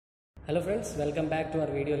Hello friends, welcome back to our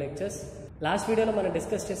video lectures. Last video lo మనం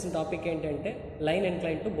discuss చేసిన topic ఏంటంటే line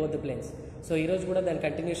inclined to both the planes. So ఈ రోజు కూడా దాని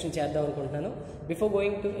కంటిన్యూషన్ చేద్దాం అనుకుంటున్నాను. Before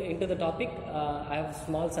going into the topic I have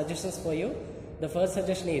small suggestions for you. The first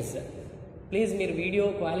suggestion is please మీరు వీడియో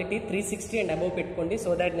క్వాలిటీ 360 అండ్ అబోవ్ పెట్టుకోండి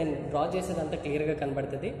సో దాట్ నేను డ్రా చేసేది అంతా క్లియర్గా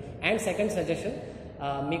కనబడుతుంది. అండ్ సెకండ్ సజెషన్,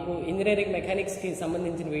 మీకు ఇంజనీరింగ్ మెకానిక్స్కి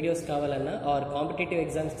సంబంధించిన వీడియోస్ కావాలన్నా ఆర్ కాంపిటేటివ్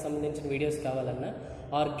ఎగ్జామ్స్కి సంబంధించిన వీడియోస్ కావాలన్నా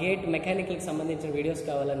ఆర్ గేట్ మెకానికల్కి సంబంధించిన వీడియోస్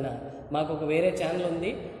కావాలన్నా మాకు ఒక వేరే ఛానల్ ఉంది,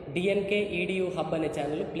 DNK EDU హబ్ అనే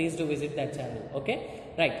channel. Please do visit that channel. Okay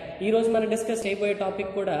right. ఈరోజు మనం డిస్కస్ అయిపోయే టాపిక్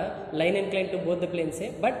కూడా line incline to both the ప్లేన్సే,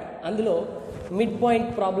 but అందులో మిడ్ పాయింట్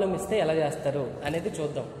ప్రాబ్లం ఇస్తే ఎలా చేస్తారు అనేది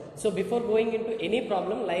చూద్దాం. So before going in to any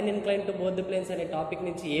problem, line incline to both the planes అనే టాపిక్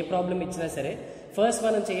నుంచి ఏ ప్రాబ్లం ఇచ్చినా సరే ఫస్ట్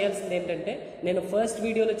మనం చేయాల్సింది ఏంటంటే, నేను ఫస్ట్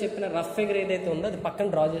వీడియోలో చెప్పిన రఫ్ ఫిగర్ ఏదైతే ఉందో అది పక్కన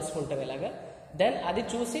డ్రా చేసుకుంటాం ఇలాగా. దెన్ అది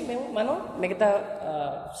చూసి మనం మిగతా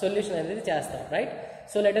సొల్యూషన్ అనేది చేస్తాం. Right.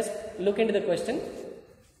 So let us look into the question.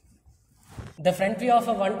 The front view of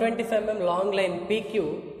a 125 mm long line PQ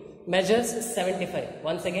measures 75.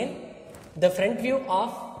 Once again, the front view of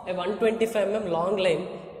a 125 mm long line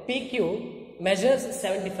PQ measures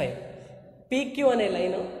 75. PQ అనే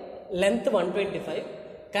line length 125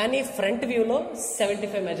 కానీ front వ్యూలో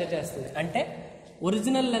 75 measure చేస్తుంది. అంటే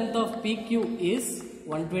original length of PQ is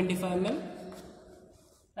 125 mm.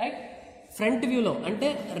 Right. Front వ్యూలో అంటే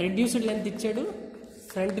reduced length ఇచ్చాడు.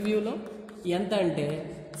 Front వ్యూలో ఎంత అంటే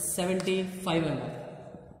 75 mm.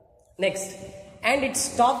 Next, and it's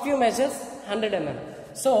top view measures 100 mm.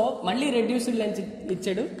 So మళ్ళీ రెడ్యూస్డ్ లెంత్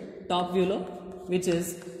ఇచ్చాడు టాప్ వ్యూలో విచ్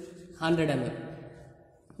ఇస్ 100 mm.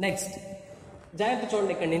 నెక్స్ట్ జాగ్రత్త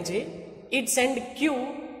చూడండి ఇక్కడ నుంచి, it's end Q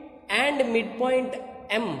and mid point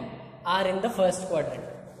M are in the first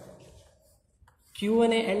quadrant. Q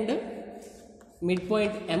అనే end, mid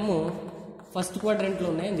point M first క్వాడ్రంట్లో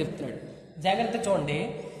ఉన్నాయని చెప్తున్నాడు. జాగ్రత్త చూడండి,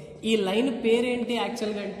 ఈ లైన్ పేరేంటి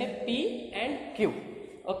యాక్చువల్గా అంటే P and Q.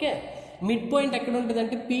 Okay, mid point ఎక్కడ ఉంటుంది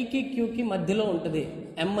అంటే Pకి Qకి మధ్యలో ఉంటుంది.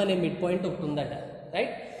 M అనే మిడ్ పాయింట్ ఒకటి ఉందట.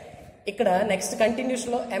 రైట్. ఇక్కడ నెక్స్ట్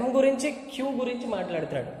కంటిన్యూషన్లో M గురించి Q గురించి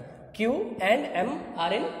మాట్లాడుతున్నాడు. Q and M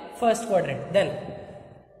are in first quadrant. Then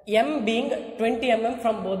M being 20 mm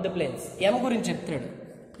from both the planes. M గురించి చెప్తున్నాడు.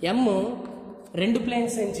 M రెండు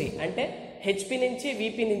ప్లేన్స్ నుంచి అంటే HP నుంచి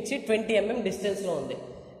VP నుంచి 20 mm డిస్టెన్స్లో ఉంది.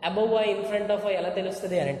 అబోవ్ ఇన్ ఫ్రంట్ ఆఫ్ ఎలా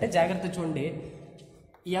తెలుస్తుంది అని అంటే జాగ్రత్త చూడండి,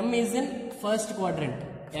 M is in first quadrant.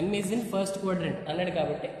 M is in first quadrant అన్నాడు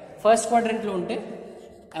కాబట్టి ఫస్ట్ క్వాడ్రంట్లో ఉంటే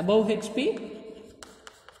above HP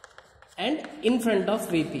and in front of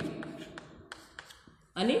VP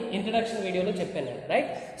అని ఇంట్రడక్షన్ వీడియోలో చెప్పాను.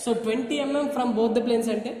 Right. So 20 mm from both the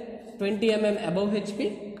planes అంటే 20 mm above HP,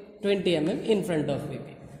 20 mm in front of VP.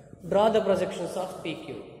 Draw the projections of PQ.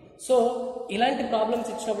 So ఇలాంటి problems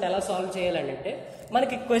ఇచ్చినప్పుడు ఎలా solve చేయాలని అంటే,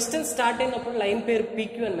 మనకి క్వశ్చన్ స్టార్ట్ అయినప్పుడు లైన్ పేరు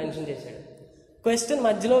PQ అని మెన్షన్ చేశాడు. క్వశ్చన్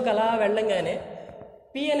మధ్యలోకి అలా వెళ్ళంగానే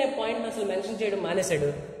P అనే పాయింట్ అసలు మెన్షన్ చేయడం మానేశాడు.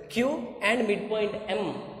 Q and mid point M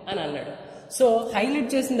అని అన్నాడు. సో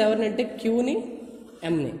హైలైట్ చేసింది ఎవరినంటే Qని,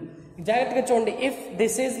 Mని. జాగ్రత్తగా చూడండి, if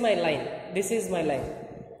this is my line, this is my line,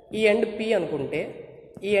 ఈ ఎండ్ P అనుకుంటే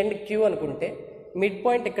ఈ ఎండ్ Q అనుకుంటే మిడ్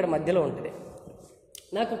పాయింట్ ఇక్కడ మధ్యలో ఉంటుంది.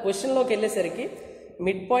 నాకు క్వశ్చన్లోకి వెళ్ళేసరికి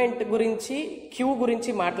మిడ్ పాయింట్ గురించి Q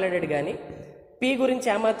గురించి మాట్లాడాడు కానీ P గురించి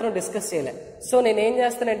ఏమాత్రం డిస్కస్ చేయలే. సో నేనేం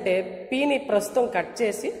చేస్తానంటే Pని ప్రస్తుతం కట్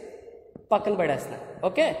చేసి పక్కన పడేస్తున్నాను.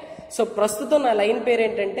 ఓకే, సో ప్రస్తుతం నా లైన్ పేరు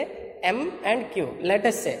ఏంటంటే M and Q. Let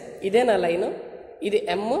us సే ఇదే నా లైన్, ఇది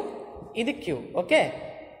M, ఇది Q. ఓకే,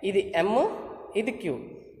 ఇది M, ఇది Q.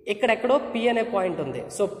 ఇక్కడెక్కడో P అనే పాయింట్ ఉంది.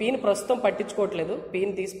 సో Pని ప్రస్తుతం పట్టించుకోవట్లేదు,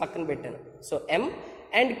 Pని తీసి పక్కన పెట్టాను. So M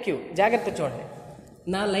and Q. జాగ్రత్త చూడండి,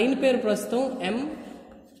 నా లైన్ పేరు ప్రస్తుతం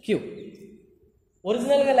MQ.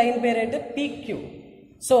 ఒరిజినల్గా లైన్ పేరు అంటే PQ.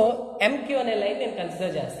 సో MQ అనే లైన్ నేను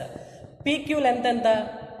కన్సిడర్ చేస్తాను. PQ లెంత్ ఎంత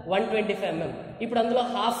 125 mm. ఇప్పుడు అందులో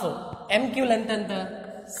హాఫ్ MQ లెంత్ ఎంత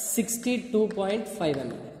 62.5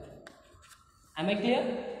 mm. I clear?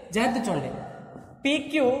 జాగ్రత్త చూడండి,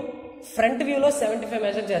 PQ ఫ్రంట్ వ్యూలో 75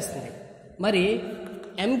 మెజర్ చేస్తుంది. మరి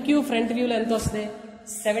MQ ఫ్రంట్ వ్యూలో ఎంత వస్తుంది?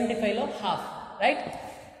 75లో హాఫ్. Right,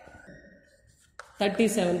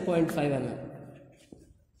 37.5 mm.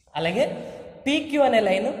 అలాగే PQ అనే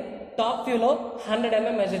లైన్ టాప్ వ్యూలో 100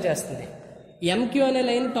 mm మెజర్ చేస్తుంది. MQ అనే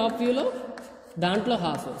లైన్ టాప్ వ్యూలో దాంట్లో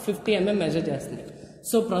హాఫ్ 50 mm మెజర్ చేస్తుంది.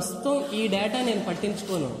 సో ప్రస్తుతం ఈ డేటా నేను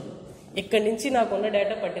పట్టించుకోను, ఇక్కడి నుంచి నాకున్న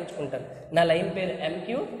డేటా పట్టించుకుంటాను. నా లైన్ పేరు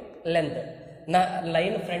MQ లెంత్, నా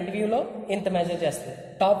లైన్ ఫ్రంట్ వ్యూలో ఇంత మెజర్ చేస్తుంది,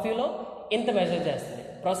 టాప్ వ్యూలో ఇంత మెజర్ చేస్తుంది.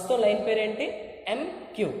 ప్రస్తుతం లైన్ పేరు ఏంటి?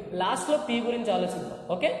 MQ. లాస్ట్లో P గురించి ఆలోచిద్దాం.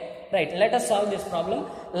 Okay right, let us solve this problem.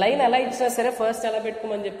 Line ఎలా ఇచ్చినా సరే ఫస్ట్ ఎలా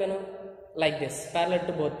పెట్టుకోమని చెప్పాను? Like this, parallel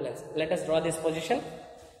to both planes. Let us draw this position.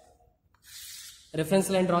 Reference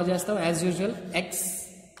line draw చేస్తాం as usual X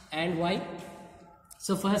and why.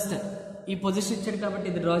 So first ఈ పొజిషన్ ఇచ్చాడు కాబట్టి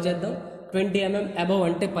ఇది డ్రా చేద్దాం. 20 mm అబవ్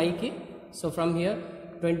అంటే పైకి. So from here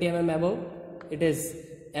 20 mm above it is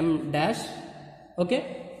m dash. Okay,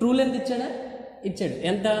 true length ఇచ్చాడా? ఇచ్చాడు.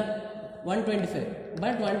 ఎంత? 125.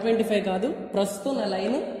 బట్ 125 కాదు, ప్రస్తుతం నా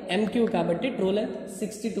లైన్ MQ కాబట్టి ట్రూ లెంత్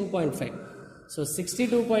 62.5. సో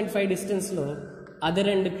 62.5 డిస్టెన్స్లో అదర్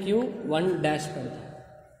ఎండ్ Q1 డాష్ పెడతాం.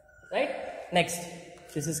 Right, next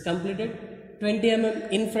this is completed. 20 mm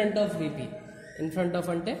in front of VP. In front of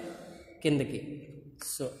అంటే కిందకి.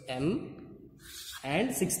 So M and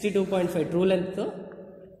 62.5 true లెంత్తో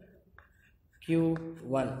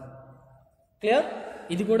Q1. Clear?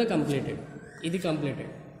 ఇది కూడా కంప్లీటెడ్, ఇది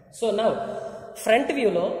కంప్లీటెడ్. సో నౌ ఫ్రంట్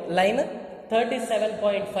వ్యూలో line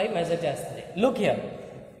 37.5 measure చేస్తుంది. Look here,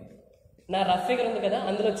 నా rough figure ఉంది కదా,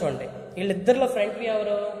 అందులో చూడండి వీళ్ళిద్దరిలో ఫ్రంట్ వ్యూ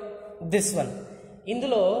ఎవరు? This one.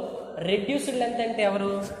 ఇందులో రెడ్యూస్డ్ లెంత్ అంటే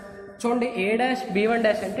ఎవరు? చూడండి, A', B1'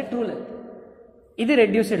 అంటే ట్రూ లెంత్, ఇది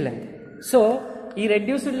రెడ్యూస్డ్ లెంత్. సో ఈ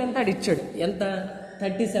రెడ్యూస్డ్ లెంత్ అది ఇచ్చాడు. ఎంత?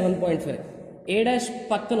 37.5. A'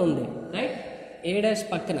 పక్కన ఉంది, రైట్? A'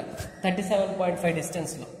 పక్కన 37.5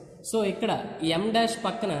 డిస్టెన్స్లో. సో ఇక్కడ M'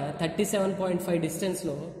 పక్కన 37.5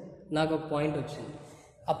 డిస్టెన్స్లో నాకు ఒక పాయింట్ వచ్చింది.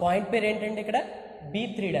 ఆ పాయింట్ పేరు ఏంటంటే ఇక్కడ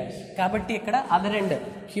B3'. కాబట్టి ఇక్కడ అదర్ ఎండ్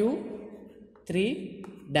Q3'.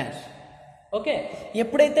 ఓకే,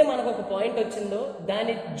 ఎప్పుడైతే మనకు ఒక పాయింట్ వచ్చిందో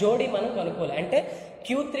దాని జోడి మనం కనుక్కోవాలి. అంటే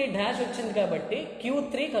Q3' వచ్చింది కాబట్టి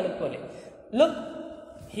Q3 కనుక్కోవాలి. Look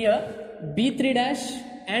here, B3'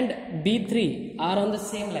 and B3 are on the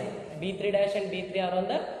same line. B3' and B3 are on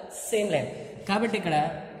the same line. కాబట్టి ఇక్కడ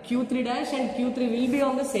Q3' and Q3 will be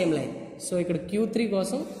on the same line. So ఇక్కడ Q3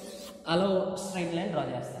 కోసం అలా straight line draw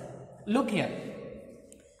చేస్తాను. Look here,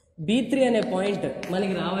 B3 అనే point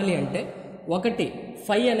మనకి రావాలి అంటే ఒకటి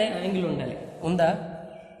 5 అనే యాంగిల్ ఉండాలి. ఉందా?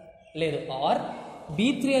 లేదు. ఆర్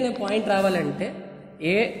B3 అనే పాయింట్ రావాలంటే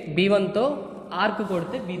B1తో ఆర్క్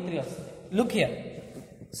కొడితే B3 వస్తుంది. Look here,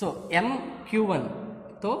 so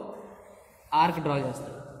MQ1తో arc draw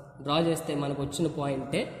చేస్తాను. డ్రా చేస్తే మనకు వచ్చిన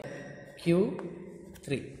పాయింటే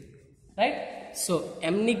Q3, రైట్? సో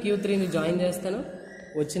Mని Q3ని జాయిన్ చేస్తాను,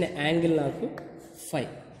 వచ్చిన యాంగిల్ నాకు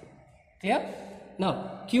 5. క్లియర్? నా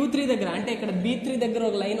Q3 దగ్గర అంటే ఇక్కడ B3 దగ్గర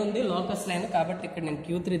ఒక లైన్ ఉంది, లోకస్ లైన్. కాబట్టి ఇక్కడ నేను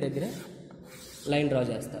Q3 దగ్గర లైన్ డ్రా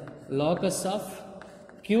చేస్తాను. Locus of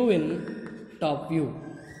Q in top view.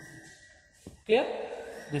 Clear?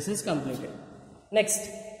 This is completed. Next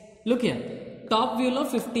look here, top వ్యూలో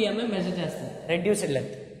 50 mm మెజర్ చేస్తాను, రెడ్యూస్డ్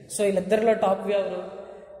లెంత్. సో వీళ్ళిద్దరిలో టాప్ వ్యూ ఎవరు?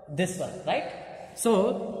 This one, right? సో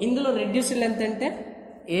ఇందులో రెడ్యూస్డ్ లెంత్ అంటే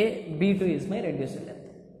B2 is my reduced length,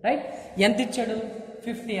 right? ఎంత ఇచ్చాడు?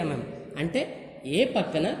 50 mm. అంటే ఏ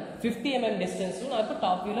పక్కన 50 mm డిస్టెన్స్ నాకు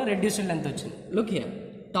టాప్ వ్యూలో రెడ్యూస్డ్ లెంత్ వచ్చింది. లుక్ హియర్,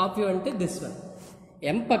 టాప్ వ్యూ అంటే దిస్ వన్.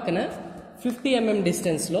 M పక్కన 50 mm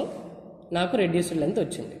డిస్టెన్స్లో నాకు రెడ్యూస్డ్ లెంత్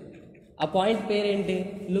వచ్చింది. ఆ పాయింట్ పేరు ఏంటి?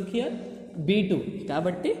 Look here, B2.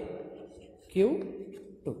 కాబట్టి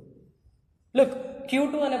Q2. లుక్,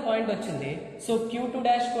 Q2 అనే పాయింట్ వచ్చింది. సో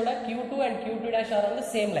Q2' కూడా Q2 and Q2' are on the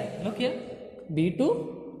same line. Look here, B2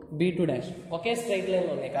 B2' okay straight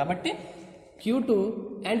లైన్లో ఉన్నాయి. కాబట్టి Q2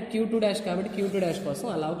 అండ్ Q2' కాబట్టి Q2' కోసం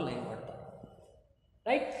అలా ఒక లైన్ పడతాం,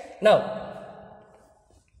 రైట్? నౌ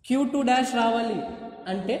Q2' రావాలి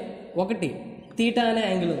అంటే ఒకటి తీటా అనే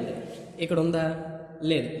యాంగిల్ ఉంది, ఇక్కడ ఉందా?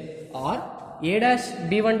 లేదు. ఆర్ A',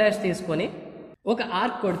 B1' తీసుకొని ఒక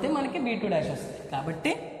ఆర్క్ కొడితే మనకి B2' వస్తుంది.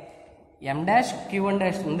 కాబట్టి M',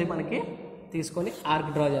 Q1' ఉంది మనకి, తీసుకొని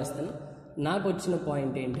ఆర్క్ డ్రా చేస్తాను. నాకు వచ్చిన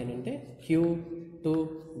పాయింట్ ఏంటంటే Q2'.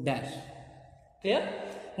 క్లియర్?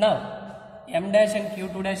 నా M' అండ్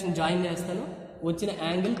Q2' జాయిన్ చేస్తాను, వచ్చిన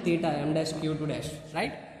angle theta M' Q2',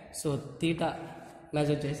 right? So theta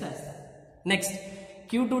measure చేసి వేస్తాను. నెక్స్ట్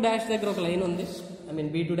Q2' దగ్గర ఒక లైన్ ఉంది, ఐ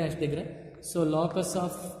మీన్ B2' దగ్గర. So locus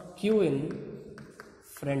of Q in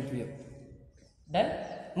front view. Done.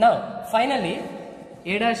 Now finally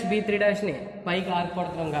A', B3'ని పైకి ఆర్క్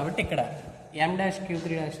కొడుతున్నాం కాబట్టి ఇక్కడ M',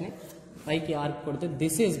 Q3'ని పైకి ఆర్క్ కొడితే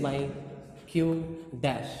this is my Q'.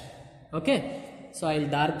 Okay, so I will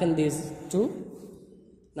డార్కన్ these 2.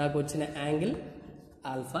 నాకు వచ్చిన యాంగిల్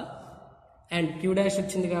ఆల్ఫా అండ్ Q'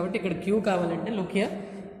 వచ్చింది కాబట్టి ఇక్కడ Q కావాలంటే లుక్ హియర్,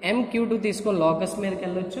 MQ2 తీసుకొని లోకస్ మీదకి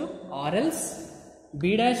వెళ్ళొచ్చు. ఆర్ఎల్స్ B'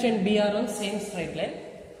 and B are on same straight line,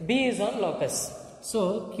 B is on locus. So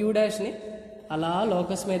Q''ని అలా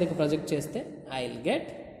లోకస్ మీదకి ప్రొజెక్ట్ చేస్తే I will get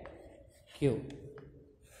Q.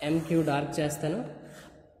 MQ dark చేస్తాను,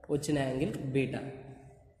 వచ్చిన యాంగిల్ బీటా.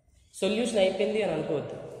 సొల్యూషన్ అయిపోయింది అని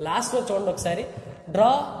అనుకోవద్దు. లాస్ట్లో చూడండి ఒకసారి,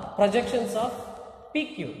 draw projections of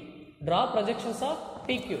PQ. Draw projections of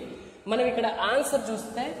PQ. మనం ఇక్కడ ఆన్సర్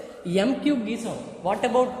చూస్తే MQ గీసాం. What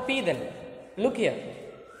about P then? Look here,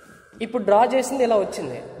 ఇప్పుడు డ్రా చేసింది ఇలా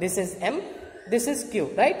వచ్చింది. This is M, this is Q,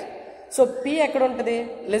 right? So P ఎక్కడ ఉంటుంది?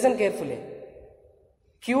 Listen carefully.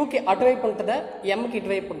 Qకి అటువైపు ఉంటుందా, Mకి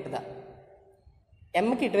ఇటువైపు ఉంటుందా?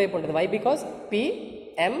 Mకి ఇటువైపు ఉంటుంది. Why? Because P,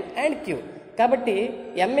 M and Q. కాబట్టి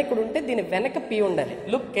M ఇక్కడ ఉంటే దీని వెనక P ఉండాలి.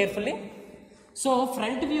 Look carefully. సో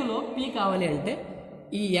ఫ్రంట్ వ్యూలో P కావాలి అంటే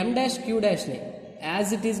ఈ M'Q''ని యాజ్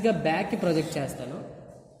ఇట్ ఈస్గా బ్యాక్కి ప్రొజెక్ట్ చేస్తాను.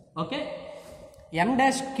 ఓకే,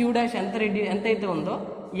 M''Q' ఎంతైతే ఉందో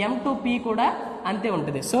M2P కూడా అంతే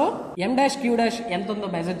ఉంటుంది. సో M''Q' ఎంత ఉందో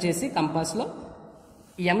మెజర్ చేసి కంపాస్లో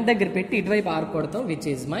M దగ్గర పెట్టి ఇటువైపు ఆర్క్ కొడతాం, which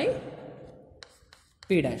is my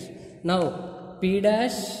P'. Now P',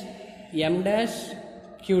 M',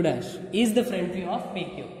 Q' is the front view of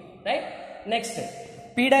PQ, right? Next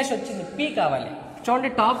P' వచ్చింది, P కావాలి. చూడండి,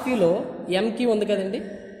 టాప్ వ్యూలో MQ ఉంది కదండి,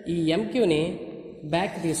 ఈ MQని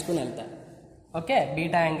బ్యాక్ తీసుకుని వెళ్తా. ఓకే,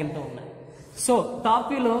 బీటా యాంగిల్తో ఉన్నాయి. సో టాప్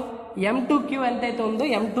వ్యూలో M2Q ఎంతైతే ఉందో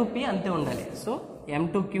M2P అంతే ఉండాలి. సో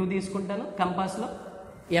M2Q తీసుకుంటాను, కంపాస్లో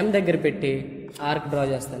M దగ్గర పెట్టి ఆర్క్ డ్రా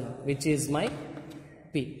చేస్తాను, which is my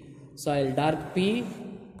P. So I will dark P,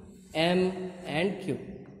 M and Q.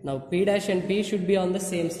 Now P' and P should be on the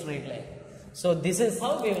same straight line. So this is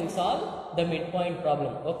how we will solve the midpoint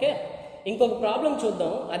problem. Okay, ఇంకొక problem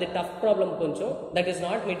చూద్దాం. అది tough problem కొంచెం. That is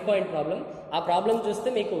not mid point problem. ఆ problem చూస్తే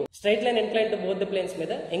మీకు straight line incline to both the planes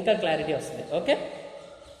మీద ఇంకా clarity వస్తుంది. Okay,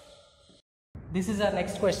 this is our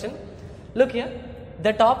next question. Look here,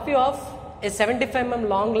 the top view of A 75 mm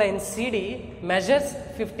long line CD measures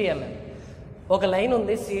 50 mm. ఒక line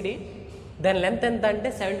ఉంది CD, దాని length ఎంత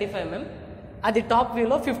అంటే 75 mm. అది top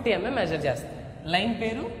వ్యూలో 50 mm మెజర్ చేస్తుంది. లైన్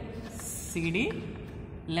పేరు CD,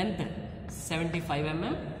 length 75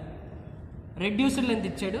 mm, reduced length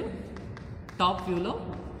ఇచ్చాడు. టాప్ వ్యూలో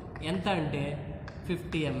ఎంత అంటే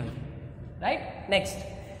 50 mm, right? Next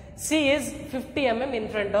C is 50 mm in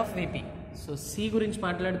front of VP. So C గురించి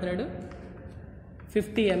మాట్లాడుతున్నాడు.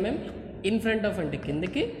 50 mm ఇన్ ఫ్రంట్ ఆఫ్ అంటే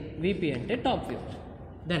కిందకి, VP అంటే top view.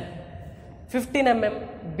 Then 15 mm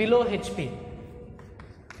below HP.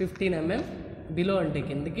 15 mm below అంటే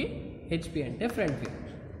కిందకి, HP అంటే front view.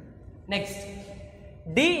 Next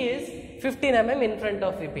D is 15 mm in front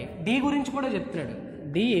of VP. D గురించి కూడా చెప్తున్నాడు.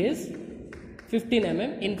 D is 15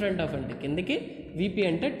 mm in front of అంటే కిందకి, VP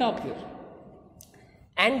అంటే top view.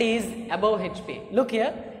 And is above HP. Look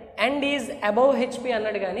here, and is above HP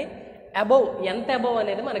అన్నాడు, కానీ above ఎంత above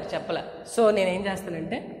అనేది మనకు చెప్పలే. సో నేను ఏం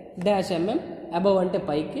చేస్తానంటే -mm, అబౌవ్ అంటే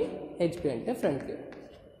పైకి, HP అంటే front view,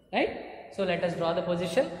 right? So let us draw the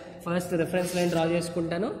position. First reference line draw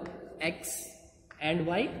చేసుకుంటాను, X అండ్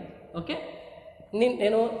Y. ఓకే,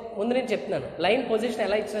 నేను ముందు నుంచి చెప్తున్నాను, లైన్ పొజిషన్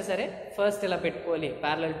ఎలా ఇచ్చినా సరే ఫస్ట్ ఇలా పెట్టుకోవాలి,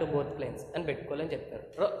 ప్యారలల్ టు బోత్ ప్లేన్స్ అని పెట్టుకోవాలి అని చెప్తాను.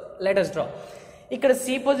 Let us draw. ఇక్కడ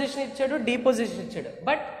C పొజిషన్ ఇచ్చాడు, D పొజిషన్ ఇచ్చాడు,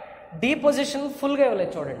 బట్ D పొజిషన్ ఫుల్గా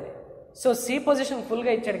ఇవ్వలేదు చూడండి. సో C పొజిషన్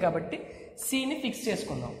ఫుల్గా ఇచ్చాడు కాబట్టి Cని ఫిక్స్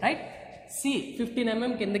చేసుకుందాం, రైట్? C 15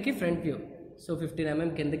 mm కిందకి ఫ్రంట్ వ్యూ. సో 15 mm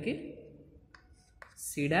కిందకి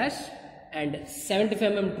C' and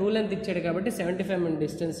 75 mm true length ఇచ్చాడు కాబట్టి 75 mm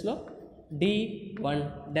డిస్టెన్స్లో D1',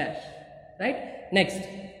 right? Next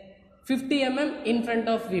 50 mm in front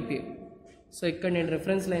of VP. So ఇక్కడ నేను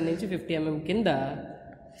రిఫరెన్స్ లైన్ నుంచి 50 mm కింద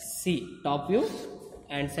C top view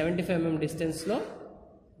and 75 mm డిస్టెన్స్లో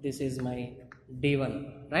this is my D1,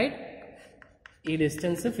 right? ఈ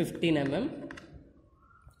డిస్టెన్స్ 15 mm.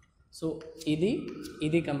 సో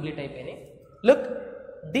ఇది కంప్లీట్ అయిపోయినాయి. Look,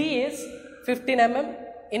 D is 15 mm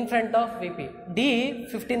in front of VP. D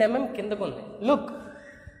 15 mm కిందకు ఉంది. లుక్,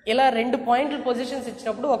 ఇలా రెండు పాయింట్ల పొజిషన్స్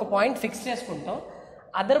ఇచ్చినప్పుడు ఒక పాయింట్ ఫిక్స్ చేసుకుంటాం,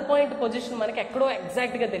 అదర్ పాయింట్ పొజిషన్ మనకి ఎక్కడో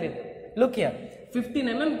ఎగ్జాక్ట్గా తెలియదు. లుక్ హియర్, 15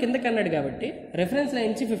 mm కిందకి అన్నాడు కాబట్టి రిఫరెన్స్ లైన్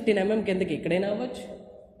నుంచి 15 mm కిందకి ఇక్కడైనా అవ్వచ్చు,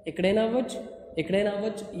 ఎక్కడైనా అవ్వచ్చు,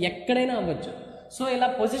 ఎక్కడైనా అవ్వచ్చు. సో ఇలా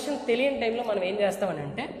పొజిషన్ తెలియని టైంలో మనం ఏం చేస్తామని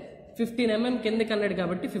అంటే 15 mm కిందకి అన్నాడు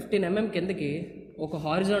కాబట్టి 15 mm కిందకి ఒక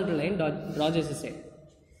హారిజాంటల్ లైన్ డ్రా చేసేసాయి.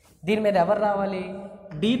 దీని మీద ఎవరు రావాలి?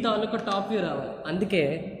 D తాలూకా టాప్ వ్యూ రావాలి. అందుకే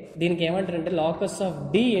దీనికి ఏమంటారంటే locus of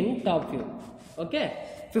D in top view. Okay,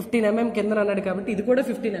 15 mm కింద అన్నాడు కాబట్టి ఇది కూడా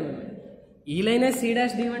 15 mm. ఈ లైనే C',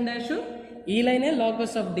 ఈ లైనే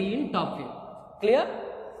locus of D in top view. Clear?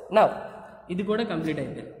 Now ఇది కూడా కంప్లీట్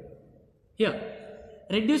అయిపోయింది. హియర్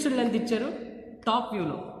రెడ్యూస్డ్ లెంత్ ఇచ్చారు టాప్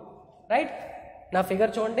వ్యూలో, రైట్? నా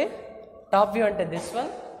ఫిగర్ చూడండి, టాప్ వ్యూ అంటే దిస్ వన్,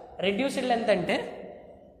 రెడ్యూస్డ్ లెంత్ అంటే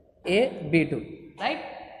AB2, రైట్?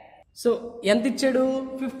 సో ఎంత ఇచ్చాడు?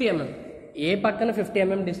 50 mm. ఏ పక్కన 50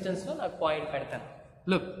 mm డిస్టెన్స్లో నాకు పాయింట్ పెడతాను.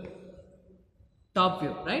 Look, top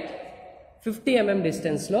view, right? 50 mm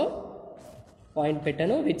డిస్టెన్స్లో పాయింట్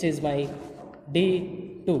పెట్టాను, which is my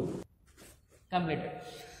D2. Completed.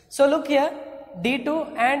 So look here, D2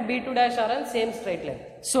 and B2' are on same straight line.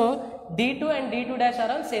 So D2 and D2'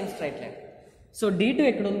 are on same straight line. So D2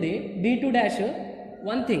 ఎక్కడ ఉంది, D2 dash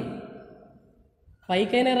one thing,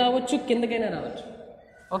 పైకైనా రావచ్చు కిందకైనా రావచ్చు.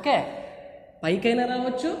 Okay, పైకైనా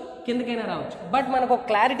రావచ్చు కిందకైనా రావచ్చు. But మనకు ఒక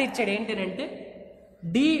clarity ఇచ్చాడు ఏంటంటే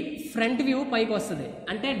డి ఫ్రంట్ వ్యూ పైకి వస్తుంది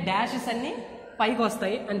అంటే డాషెస్ అన్నీ పైకి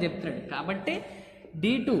వస్తాయి అని చెప్తున్నాడు. కాబట్టి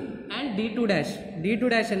D2 అండ్ D2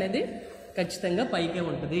 డాష్ అనేది ఖచ్చితంగా పైకే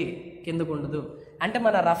ఉంటుంది, కిందకు ఉండదు. అంటే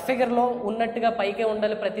మన రఫ్ ఫిగర్లో ఉన్నట్టుగా పైకే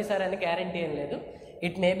ఉండాలి ప్రతిసారి అని గ్యారంటీ ఏం లేదు.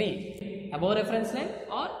 It may be above reference line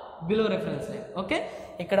are below reference line. Okay,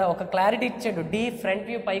 ఇక్కడ ఒక క్లారిటీ ఇచ్చాడు, డి ఫ్రంట్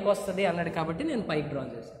వ్యూ పైకి వస్తుంది అన్నాడు కాబట్టి నేను పైకి డ్రా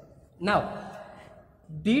చేశాను. నా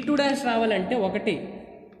D2 డాష్ రావాలంటే ఒకటి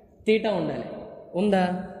తీటా ఉండాలి, ఉందా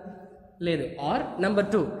లేదు. Are number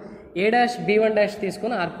 2 A dash B1 dash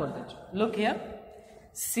తీసుకొని ఆర్క్ కొట్టచ్చు. Look here,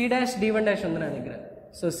 C dash D1 dash ఉంది నా దగ్గర.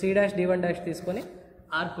 So C dash D1 dash తీసుకొని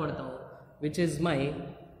arc కొడతాము, which is my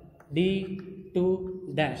D2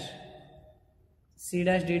 dash. C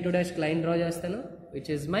dash D2 dash line draw చేస్తాను,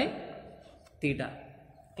 which is my theta.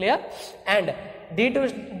 Clear? And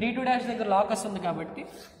D2 dash దగ్గర locus ఉంది కాబట్టి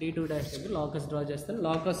D2 dash దగ్గర locus draw చేస్తాను.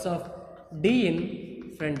 Locus of D in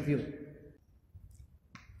front view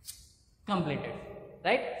completed.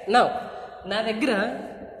 Right? Now నా దగ్గర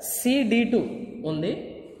CD2 ఉంది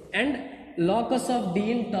and locus of D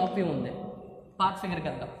in top view ఉంది. పార్ట్ ఫిగర్కి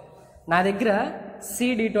వెళ్దాం. నా దగ్గర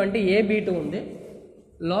CD2 అంటే AB2 ఉంది,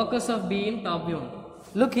 locus of B in top view ఉంది.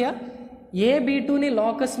 లుక్ హియర్, AB2ని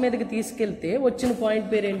లాకస్ మీదకి తీసుకెళ్తే వచ్చిన పాయింట్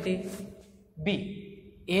పేరు ఏంటి? B.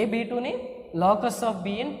 AB2ని locus of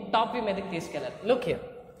B in top view మీదకి తీసుకెళ్ళాలి. Look here,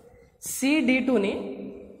 CD2ని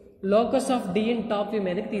locus of D in top view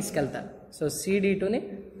మీదకి తీసుకెళ్తాను. So CD2ని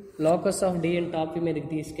locus of D in top view మీదకి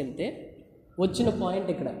తీసుకెళ్తే వచ్చిన పాయింట్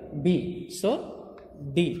ఇక్కడ B. So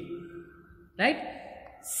D. Right?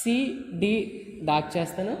 CD dark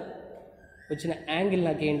చేస్తాను, వచ్చిన యాంగిల్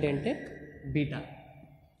నాకు ఏంటంటే beta.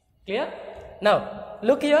 Clear? Now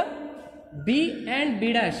look here, B and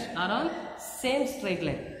B dash are on same straight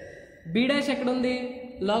line. B dash ఎక్కడ ఉంది?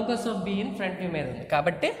 Locus of B in front view మీద ఉంది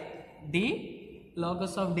కాబట్టి D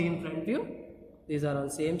locus of D in front view, these are on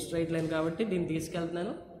same straight line కాబట్టి దీన్ని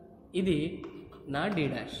తీసుకెళ్తున్నాను. ఇది నా D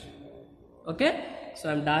dash. Okay, so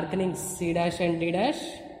I'm darkening C dash and D dash,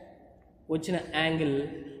 వచ్చిన యాంగిల్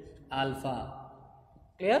ఆల్ఫా.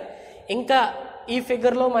 క్లియర్? ఇంకా ఈ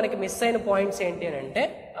ఫిగర్లో మనకి మిస్ అయిన పాయింట్స్ ఏంటి అని అంటే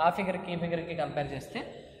ఆ ఫిగర్కి ఈ ఫిగర్కి కంపేర్ చేస్తే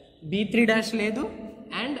B3 డాష్ లేదు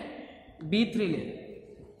అండ్ B3 లేదు.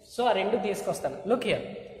 సో ఆ రెండు తీసుకొస్తాను. లుక్ హియర్,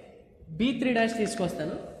 B3 డాష్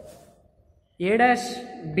తీసుకొస్తాను, A డాష్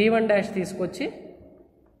B1 డాష్ తీసుకొచ్చి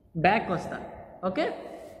బ్యాక్ వస్తాను. Okay,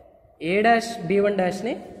 A dash B1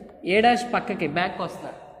 డాష్ని A dash పక్కకి బ్యాక్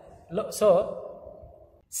వస్తాను. So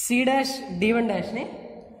C dash D1 డాష్ని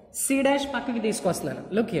C dash పక్కకి తీసుకొస్తున్నాను.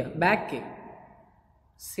 లుక్ హియర్, బ్యాక్కి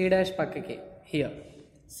C డాష్ పక్కకి, హియర్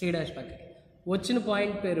C డాష్ పక్కకి. వచ్చిన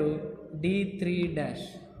పాయింట్ పేరు D3 డాష్.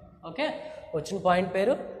 ఓకే, వచ్చిన పాయింట్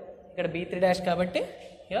పేరు ఇక్కడ B3 డాష్ కాబట్టి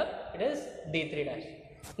here it is D3 dash.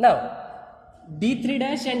 Now D3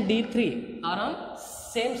 dash and D3 are on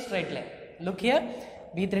same straight line. Look here,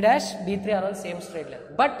 B3 dash, B3 are on same straight line.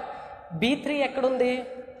 But B3 ఎక్కడ ఉంది?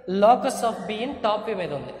 Locus of B in top view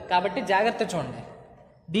మీద ఉంది కాబట్టి జాగ్రత్త చూడండి.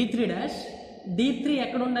 D3 dash, D3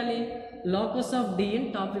 ఎక్కడ ఉండాలి? Locus of D in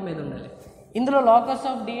top view మీద ఉండాలి. ఇందులో locus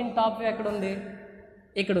of D in top view ఎక్కడ ఉంది?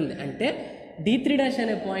 ఇక్కడ ఉంది. అంటే D3 dash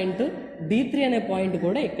అనే పాయింట్, D3 అనే పాయింట్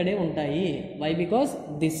కూడా ఇక్కడే ఉంటాయి. Why? Because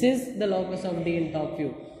this is the locus of D in top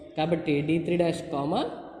view. కాబట్టి D3 dash comma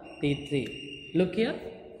D3. Look here,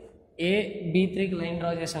 A B3కి line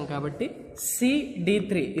draw చేసాం కాబట్టి C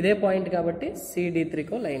D3 ఇదే పాయింట్ కాబట్టి C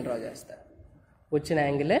D3కో లైన్ డ్రా చేస్తారు. వచ్చిన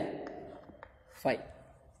యాంగిలే 5.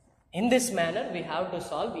 In this manner we have to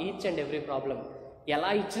solve each and every problem.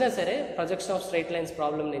 ఎలా ఇచ్చినా సరే projection of straight lines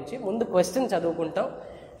problem నుంచి ముందు క్వశ్చన్ చదువుకుంటాం,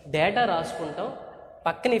 డేటా రాసుకుంటాం,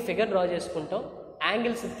 పక్కన ఈ ఫిగర్ డ్రా చేసుకుంటాం.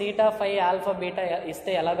 యాంగిల్స్ తీటా ఫై ఆల్ఫా బీటా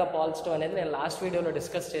ఇస్తే ఎలాగా పాల్చడం అనేది నేను లాస్ట్ వీడియోలో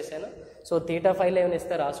డిస్కస్ చేశాను. సో తీటా ఫైలు ఏమైనా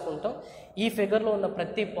ఇస్తే రాసుకుంటాం. ఈ ఫిగర్లో ఉన్న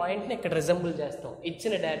ప్రతి పాయింట్ని ఇక్కడ రిజంబుల్ చేస్తాం.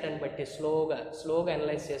 ఇచ్చిన డేటాని బట్టి స్లోగా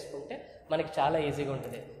అనలైజ్ చేసుకుంటే మనకి చాలా ఈజీగా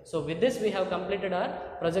ఉంటుంది. So with this we have completed hour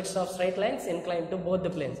projects of straight lines incline to both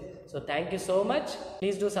the planes. So thank you so much.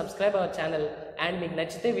 Please do subscribe our channel and మీకు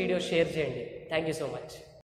నచ్చితే వీడియో షేర్ చేయండి. Thank you so much.